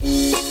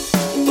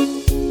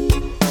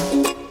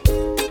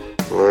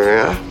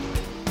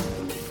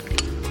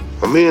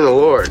me and the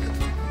Lord,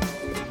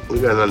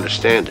 we got an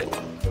understanding.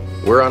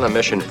 We're on a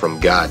mission from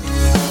God.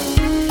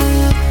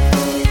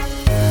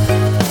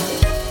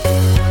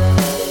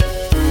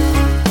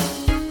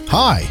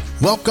 Hi,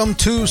 welcome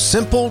to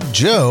Simple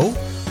Joe.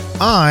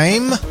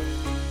 I'm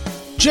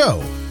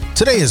Joe.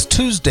 Today is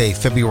Tuesday,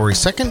 February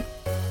 2nd,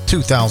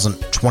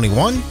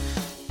 2021.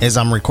 As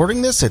I'm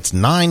recording this, it's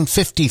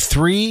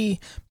 9:53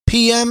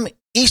 p.m.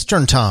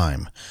 Eastern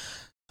Time.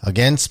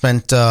 Again,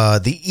 spent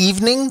the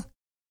evening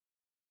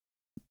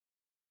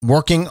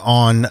working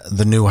on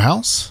the new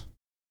house.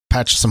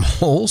 Patched some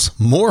holes,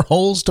 more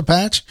holes to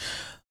patch.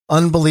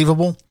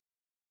 Unbelievable.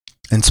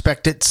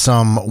 Inspected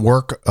some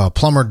work a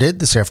plumber did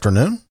this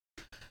afternoon.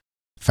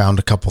 Found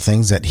a couple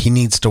things that he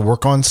needs to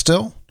work on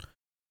still.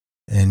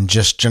 And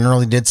just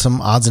generally did some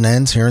odds and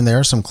ends here and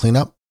there, some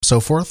cleanup, so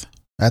forth,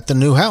 at the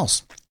new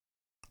house.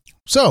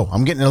 So,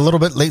 I'm getting a little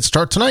bit late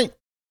start tonight.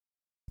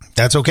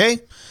 That's okay.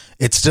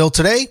 It's still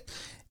today.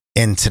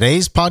 And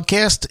today's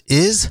podcast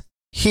is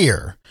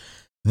here.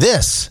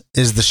 This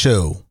is the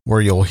show where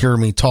you'll hear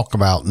me talk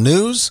about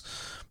news,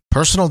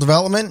 personal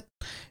development,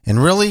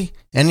 and really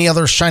any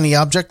other shiny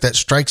object that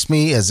strikes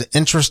me as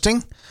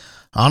interesting.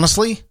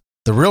 Honestly,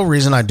 the real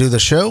reason I do the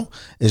show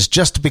is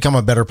just to become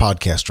a better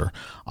podcaster.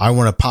 I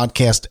want to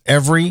podcast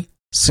every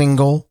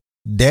single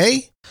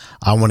day.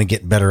 I want to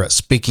get better at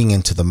speaking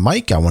into the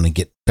mic. I want to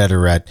get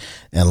better at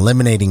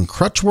eliminating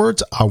crutch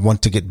words. I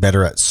want to get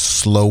better at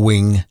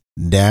slowing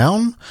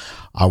down.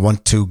 I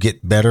want to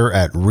get better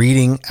at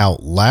reading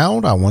out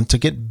loud. I want to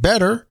get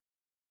better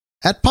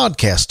at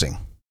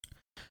podcasting.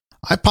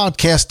 I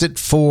podcasted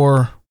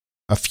for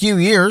a few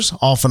years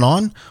off and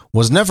on,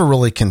 was never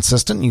really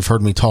consistent. You've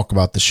heard me talk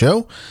about the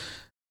show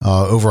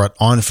over at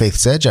On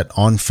Faith's Edge at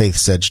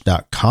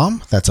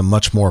onfaithsedge.com. That's a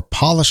much more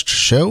polished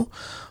show,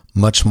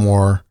 much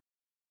more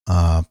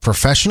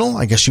professional,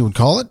 I guess you would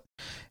call it,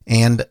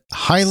 and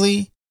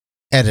highly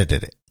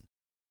edited it.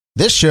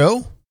 This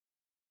show,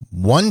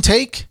 one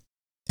take,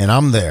 and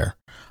I'm there.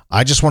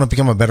 I just want to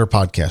become a better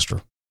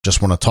podcaster.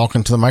 Just want to talk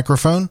into the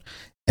microphone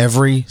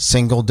every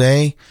single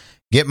day,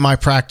 get my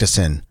practice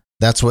in.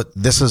 That's what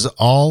this is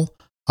all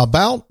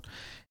about.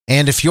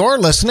 And if you are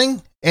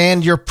listening,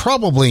 and you're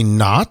probably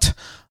not,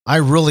 I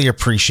really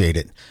appreciate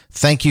it.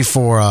 Thank you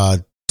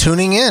for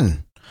tuning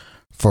in,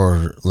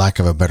 for lack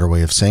of a better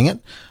way of saying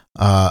it.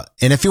 And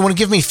if you want to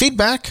give me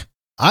feedback,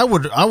 I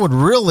would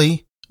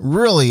really,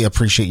 really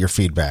appreciate your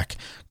feedback.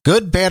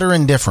 Good, bad, or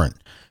indifferent.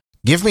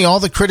 Give me all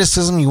the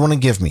criticism you want to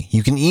give me.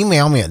 You can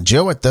email me at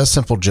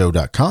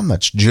joe@thesimplejoe.com.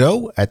 That's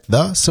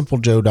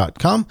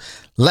joe@thesimplejoe.com.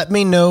 Let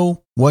me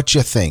know what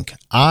you think.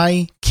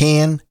 I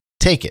can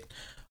take it.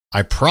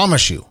 I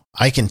promise you,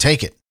 I can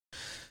take it.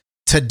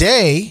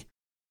 Today,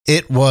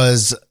 it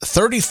was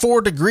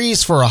 34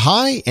 degrees for a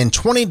high and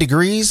 20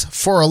 degrees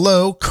for a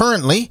low.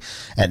 Currently,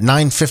 at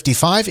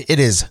 9:55, it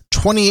is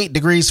 28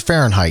 degrees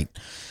Fahrenheit.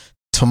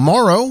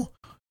 Tomorrow,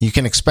 you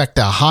can expect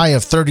a high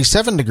of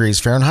 37 degrees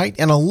Fahrenheit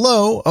and a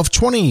low of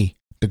 20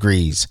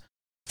 degrees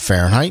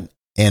Fahrenheit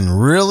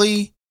and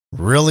really,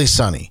 really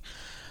sunny.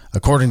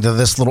 According to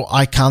this little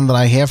icon that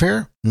I have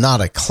here, not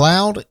a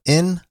cloud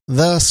in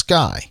the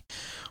sky.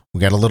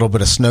 We got a little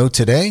bit of snow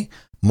today,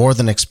 more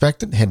than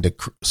expected. Had to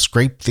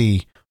scrape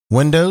the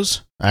windows.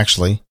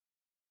 Actually,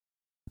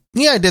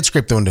 yeah, I did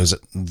scrape the windows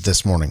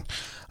this morning.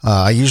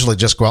 I usually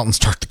just go out and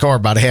start the car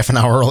about a half an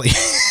hour early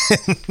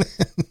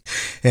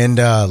and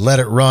let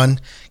it run,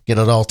 get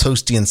it all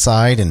toasty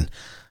inside, and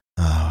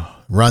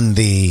run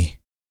the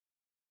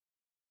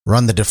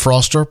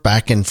defroster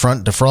back in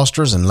front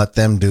defrosters and let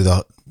them do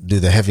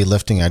the heavy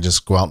lifting. I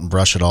just go out and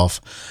brush it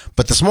off.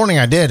 But this morning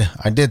I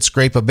did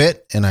scrape a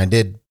bit, and I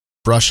did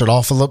brush it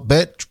off a little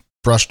bit.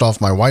 Brushed off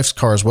my wife's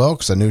car as well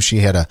because I knew she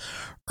had a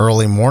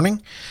early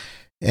morning,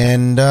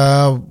 and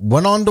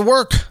went on to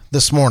work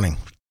this morning.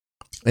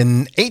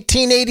 In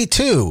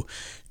 1882,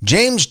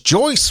 James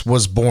Joyce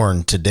was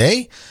born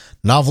today,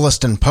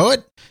 novelist and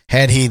poet.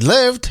 Had he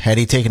lived, had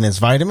he taken his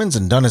vitamins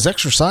and done his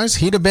exercise,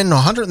 he'd have been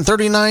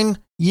 139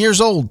 years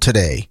old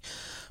today.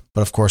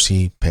 But of course,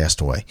 he passed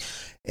away.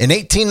 In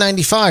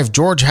 1895,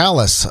 George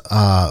Halas,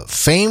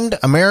 famed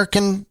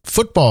American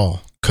football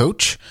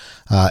coach,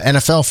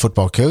 NFL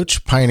football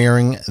coach,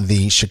 pioneering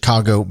the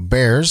Chicago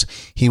Bears.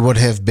 He would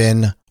have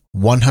been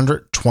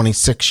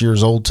 126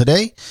 years old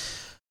today.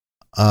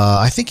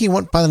 I think he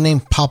went by the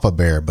name Papa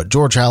Bear, but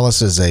George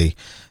Halas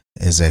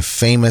is a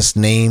famous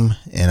name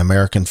in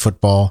American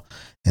football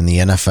and the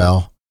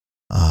NFL.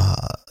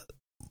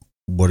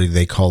 What do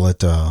they call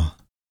it?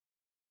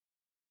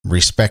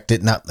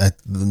 Respected? Not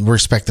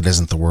respected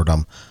isn't the word.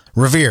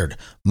 Revered,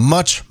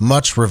 much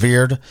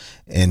revered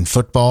in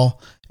football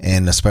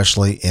and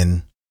especially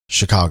in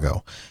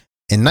Chicago.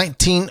 In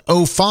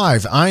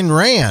 1905, Ayn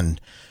Rand,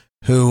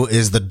 who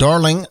is the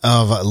darling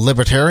of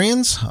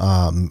libertarians.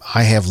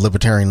 I have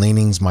libertarian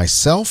leanings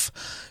myself.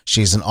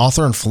 She's an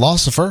author and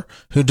philosopher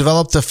who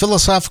developed the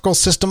philosophical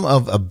system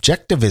of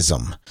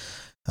objectivism.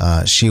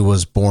 She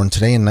was born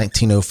today in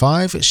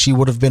 1905. She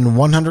would have been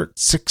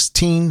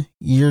 116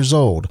 years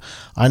old.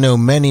 I know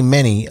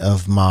many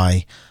of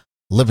my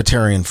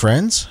libertarian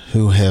friends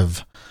who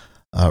have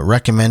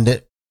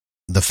recommended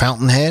The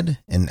Fountainhead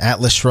and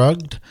Atlas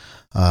Shrugged.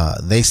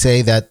 They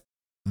say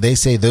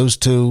those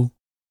two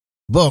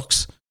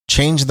books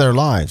changed their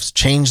lives,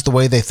 changed the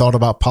way they thought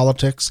about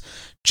politics,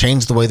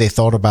 changed the way they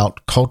thought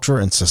about culture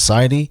and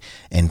society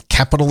and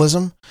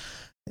capitalism.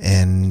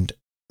 And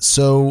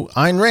so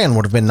Ayn Rand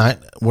would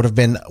have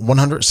been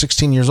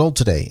 116 years old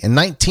today. In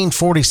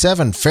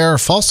 1947,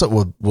 Farrah Fawcett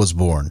was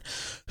born.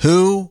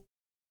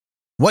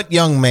 What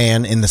young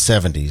man in the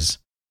 70s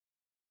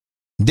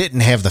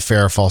didn't have the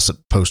Farrah Fawcett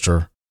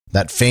poster,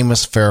 that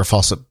famous Farrah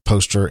Fawcett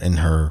poster in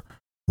her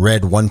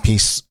red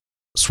one-piece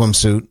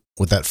swimsuit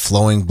with that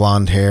flowing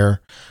blonde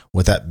hair,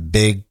 with that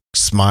big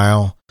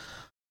smile,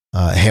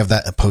 have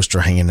that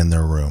poster hanging in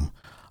their room?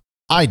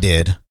 I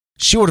did.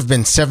 She would have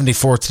been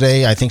 74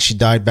 today. I think she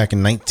died back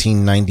in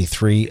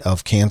 1993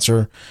 of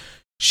cancer.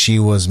 She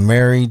was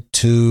married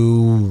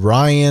to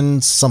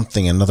Ryan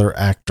something, another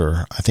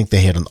actor. I think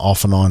they had an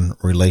off and on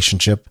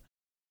relationship.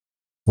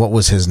 What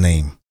was his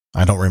name?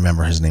 I don't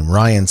remember his name.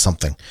 Ryan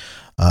something.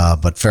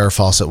 But Farrah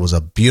Fawcett was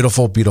a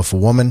beautiful, beautiful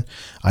woman.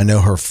 I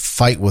know her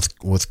fight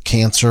with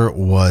cancer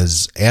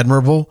was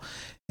admirable,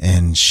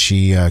 and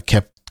she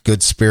kept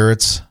good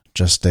spirits.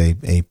 Just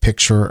a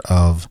picture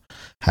of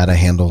how to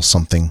handle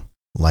something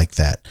like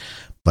that.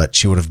 But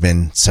she would have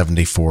been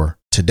 74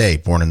 today,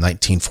 born in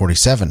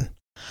 1947.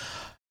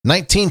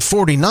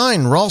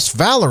 1949, Ross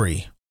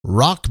Valory,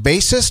 rock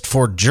bassist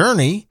for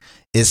Journey,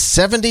 is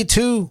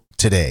 72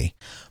 today.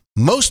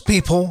 Most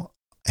people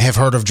have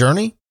heard of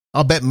Journey.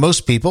 I'll bet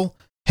most people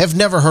have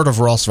never heard of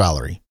Ross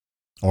Valory.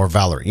 Or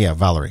Valerie. Yeah,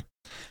 Valerie.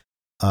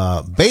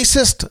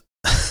 Bassist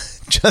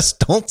just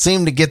don't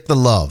seem to get the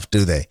love,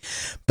 do they?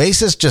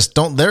 Bassists just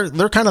don't.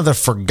 They're kind of the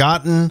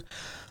forgotten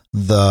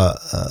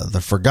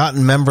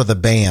member of the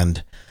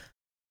band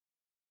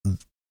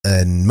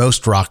in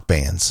most rock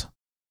bands.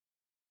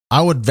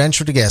 I would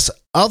venture to guess,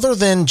 other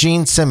than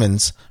Gene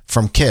Simmons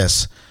from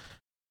Kiss,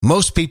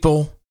 most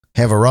people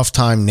have a rough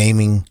time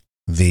naming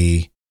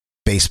the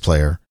bass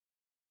player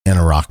in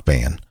a rock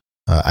band.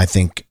 I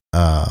think,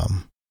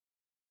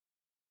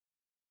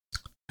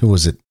 who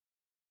was it?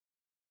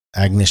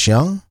 Agnes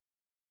Young?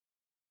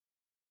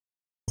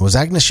 Was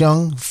Agnes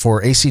Young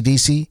for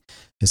AC/DC?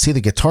 Is he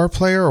the guitar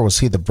player or was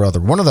he the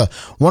brother? One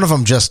of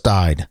them just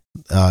died.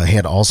 He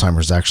had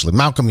Alzheimer's, actually.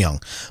 Malcolm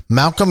Young.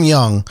 Malcolm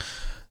Young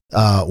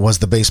was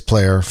the bass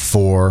player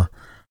for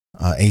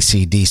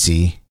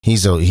AC/DC.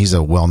 He's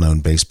a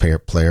well-known bass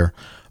player,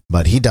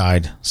 but he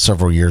died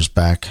several years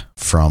back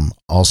from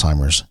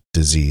Alzheimer's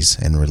disease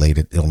and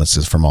related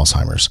illnesses from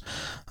Alzheimer's.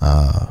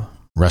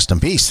 Rest in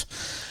peace.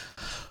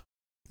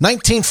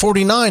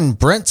 1949,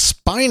 Brent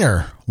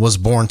Spiner was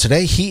born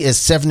today. He is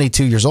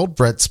 72 years old.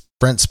 Brent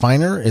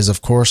Spiner is,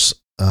 of course,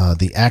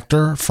 the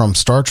actor from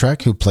Star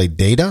Trek who played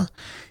Data.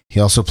 He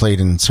also played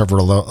in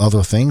several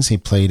other things. He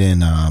played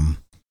in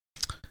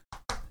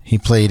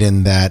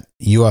that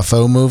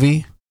UFO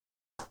movie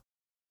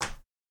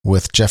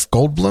with Jeff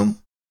Goldblum.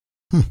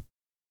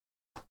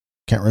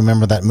 Can't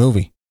remember that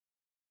movie.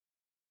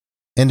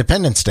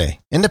 Independence Day.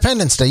 Yeah.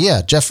 Independence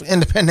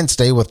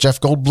Day with Jeff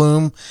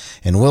Goldblum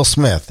and Will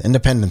Smith.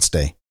 Independence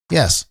Day.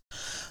 Yes.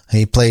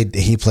 He played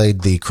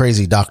the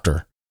crazy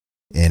doctor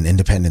in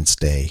Independence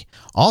Day.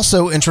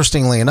 Also,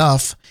 interestingly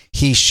enough,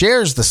 he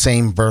shares the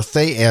same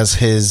birthday as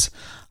his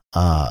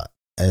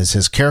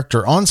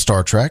character on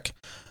Star Trek.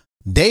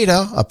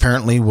 Data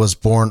apparently was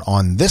born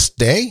on this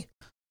day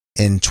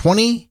in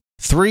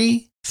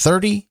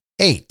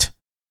 2338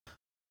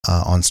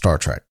 on Star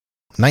Trek.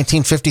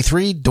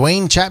 1953,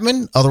 Dwayne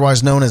Chapman,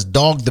 otherwise known as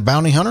Dog the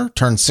Bounty Hunter,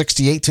 turned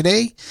 68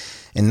 today.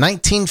 In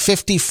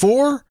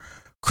 1954,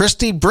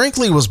 Christy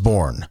Brinkley was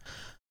born.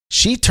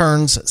 She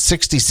turns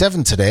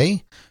 67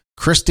 today.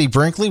 Christy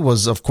Brinkley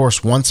was, of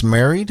course, once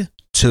married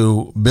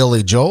to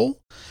Billy Joel.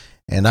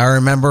 And I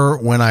remember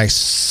when I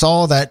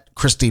saw that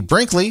Christy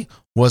Brinkley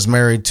was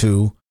married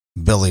to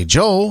Billy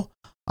Joel,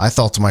 I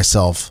thought to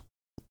myself,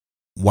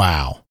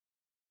 wow,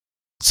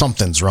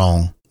 something's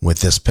wrong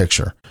with this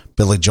picture.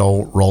 Billy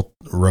Joel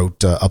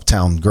wrote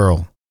Uptown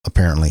Girl,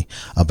 apparently,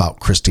 about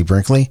Christy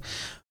Brinkley.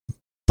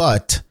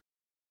 But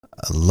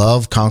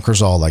love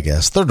conquers all, I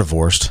guess. They're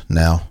divorced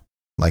now,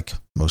 like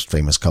most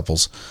famous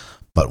couples.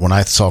 But when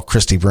I saw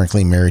Christy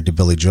Brinkley married to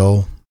Billy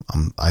Joel,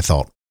 I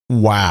thought,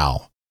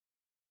 wow,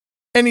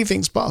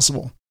 anything's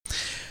possible.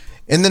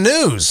 In the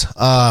news,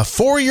 a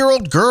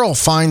 4-year-old girl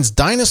finds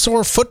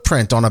dinosaur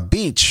footprint on a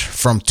beach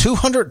from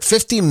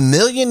 250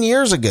 million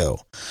years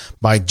ago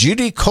by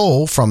Judy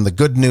Cole from the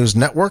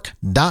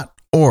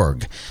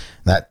goodnewsnetwork.org.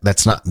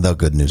 That's not the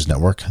Good News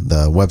Network.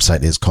 The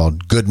website is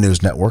called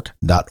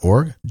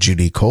goodnewsnetwork.org.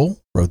 Judy Cole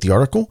wrote the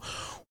article.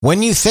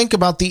 When you think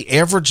about the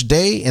average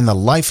day in the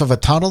life of a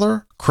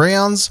toddler,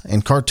 crayons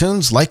and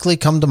cartoons likely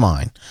come to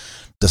mind.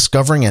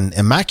 Discovering an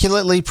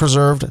immaculately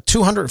preserved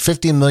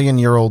 250 million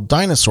year old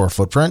dinosaur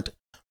footprint?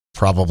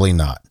 Probably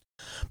not.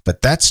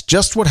 But that's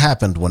just what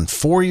happened when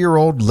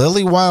 4-year-old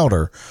Lily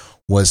Wilder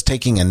was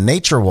taking a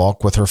nature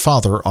walk with her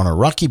father on a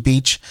rocky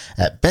beach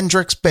at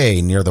Bendrix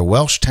Bay near the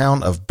Welsh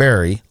town of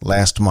Barry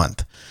last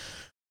month.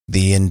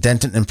 The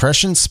indented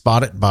impression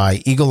spotted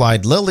by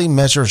eagle-eyed Lily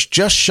measures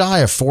just shy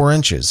of 4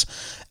 inches.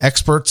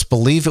 Experts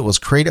believe it was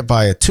created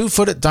by a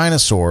 2-footed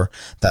dinosaur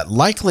that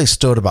likely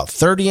stood about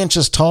 30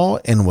 inches tall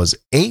and was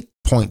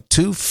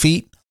 8.2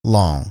 feet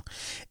long.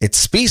 Its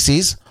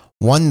species,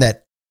 one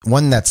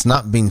that's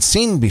not been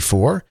seen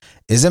before,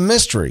 is a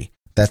mystery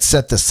that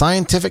set the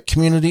scientific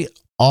community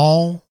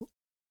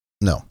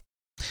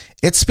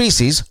Its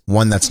species,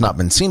 one that's not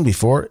been seen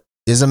before,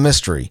 is a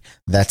mystery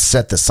that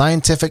set the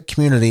scientific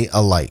community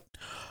alight.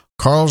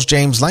 Carl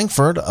James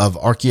Langford of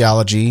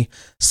Archaeology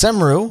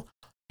Cymru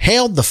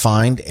hailed the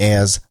find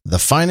as the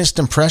finest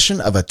impression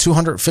of a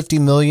 250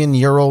 million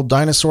year old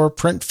dinosaur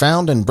print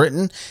found in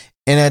Britain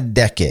in a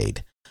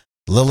decade.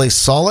 Lily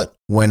saw it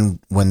when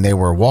they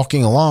were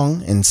walking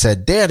along and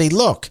said, "Daddy,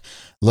 look."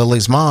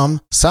 Lily's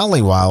mom,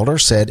 Sally Wilder,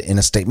 said in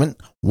a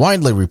statement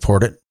widely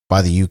reported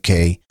by the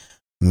UK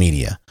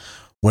media.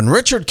 "When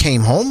Richard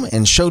came home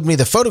and showed me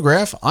the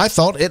photograph, I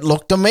thought it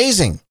looked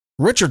amazing.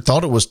 Richard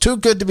thought it was too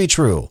good to be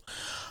true.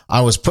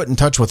 I was put in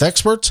touch with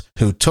experts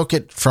who took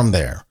it from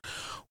there.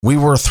 We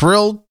were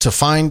thrilled to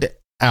find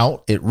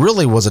out it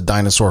really was a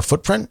dinosaur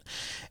footprint,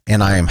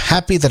 and I am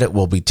happy that it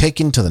will be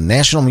taken to the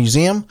National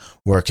Museum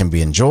where it can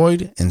be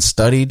enjoyed and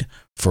studied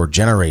for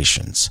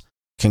generations.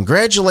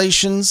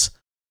 Congratulations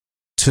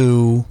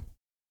to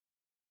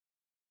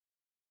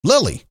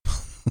Lily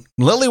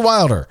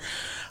Wilder.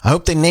 I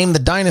hope they name the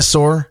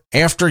dinosaur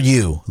after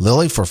you,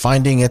 Lily, for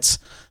finding its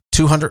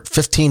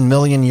 215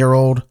 million year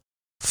old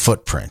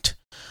footprint."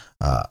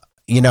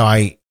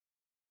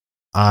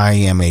 I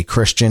am a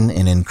Christian,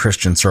 and in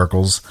Christian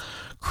circles,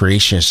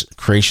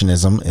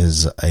 creationism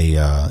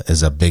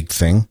is a big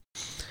thing.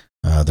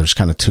 There's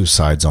kind of two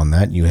sides on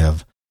that. You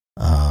have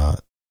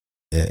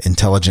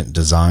intelligent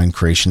design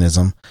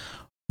creationism,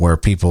 where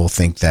people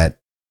think that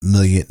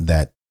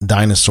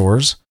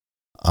dinosaurs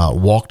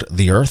walked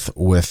the earth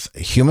with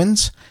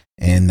humans,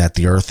 and that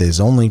the earth is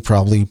only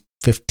probably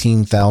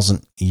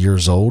 15,000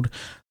 years old.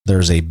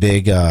 There's a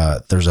big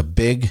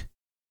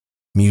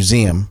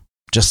museum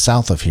just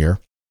south of here.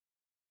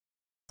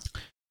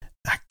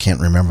 I can't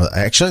remember.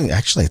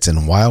 Actually, it's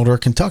in Wilder,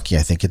 Kentucky.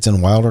 I think it's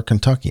in Wilder,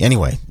 Kentucky.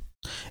 Anyway,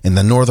 in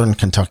the northern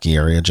Kentucky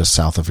area, just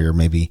south of here,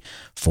 maybe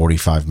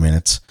 45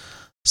 minutes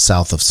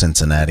south of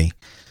Cincinnati,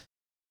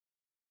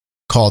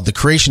 called the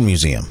Creation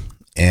Museum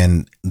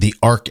and the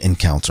Ark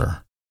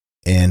Encounter.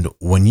 And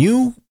when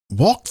you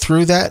walk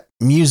through that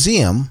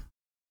museum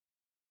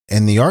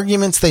and the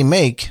arguments they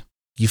make,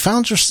 you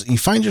find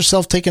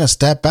yourself taking a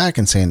step back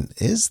and saying,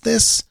 is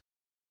this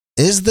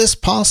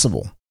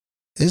possible?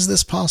 Is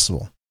this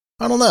possible?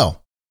 I don't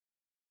know.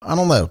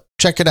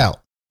 Check it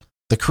out.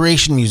 The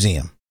Creation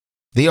Museum,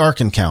 the Ark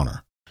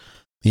Encounter,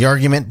 the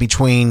argument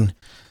between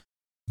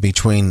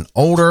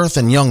old Earth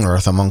and young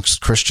Earth amongst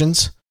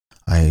Christians.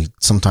 I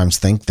sometimes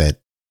think that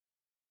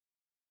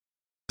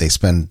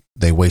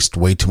they waste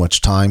way too much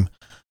time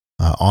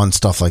on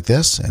stuff like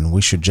this, and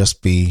we should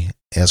just be,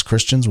 as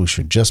Christians, we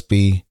should just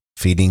be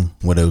feeding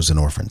widows and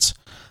orphans.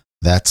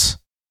 That's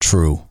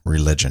true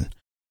religion.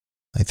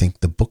 I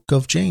think the book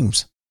of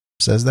James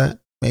says that.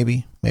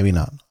 Maybe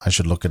not. I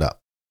should look it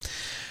up.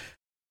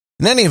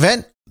 In any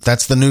event,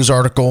 that's the news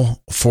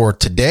article for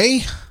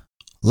today.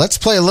 Let's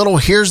play a little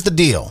Here's the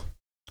Deal.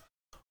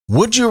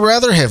 Would you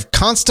rather have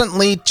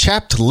constantly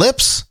chapped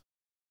lips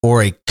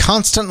or a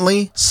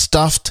constantly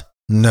stuffed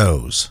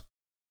nose?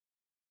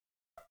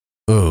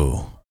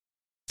 Ooh,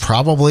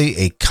 probably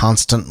a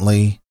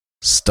constantly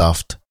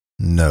stuffed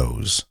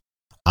nose.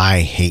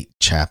 I hate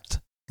chapped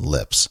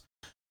lips.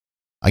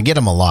 I get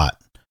them a lot.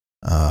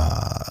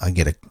 I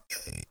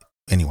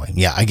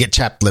get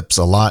chapped lips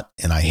a lot,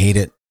 and I hate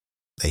it.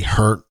 They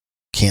hurt.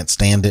 Can't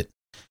stand it.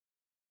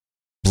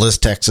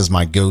 BlizzTex is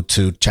my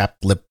go-to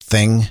chapped lip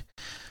thing.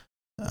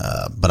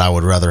 But I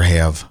would rather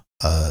have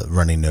a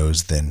runny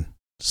nose than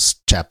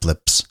chapped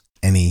lips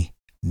any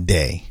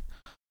day.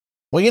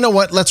 Well, you know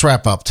what? Let's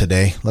wrap up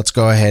today. Let's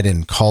go ahead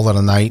and call it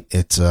a night.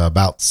 It's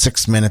about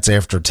 6 minutes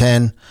after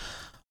 10.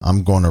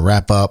 I'm going to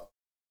wrap up,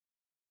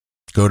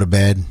 go to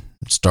bed,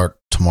 start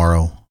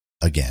tomorrow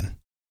again.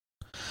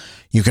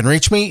 You can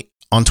reach me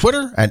on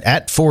Twitter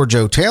at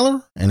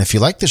 4JoeTaylor. And if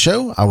you like the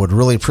show, I would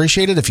really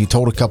appreciate it if you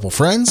told a couple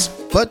friends,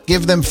 but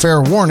give them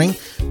fair warning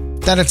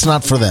that it's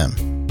not for them.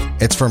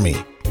 It's for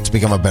me to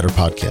become a better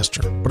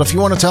podcaster. But if you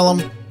want to tell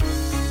them,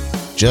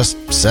 just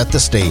set the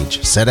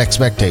stage, set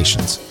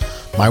expectations.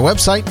 My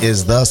website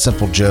is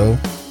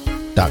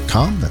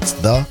thesimplejoe.com. That's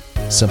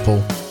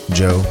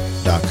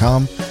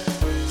thesimplejoe.com.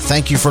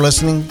 Thank you for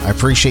listening. I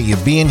appreciate you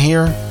being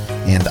here,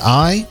 and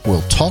I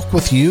will talk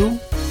with you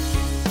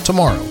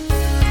tomorrow.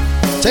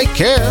 Take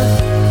care.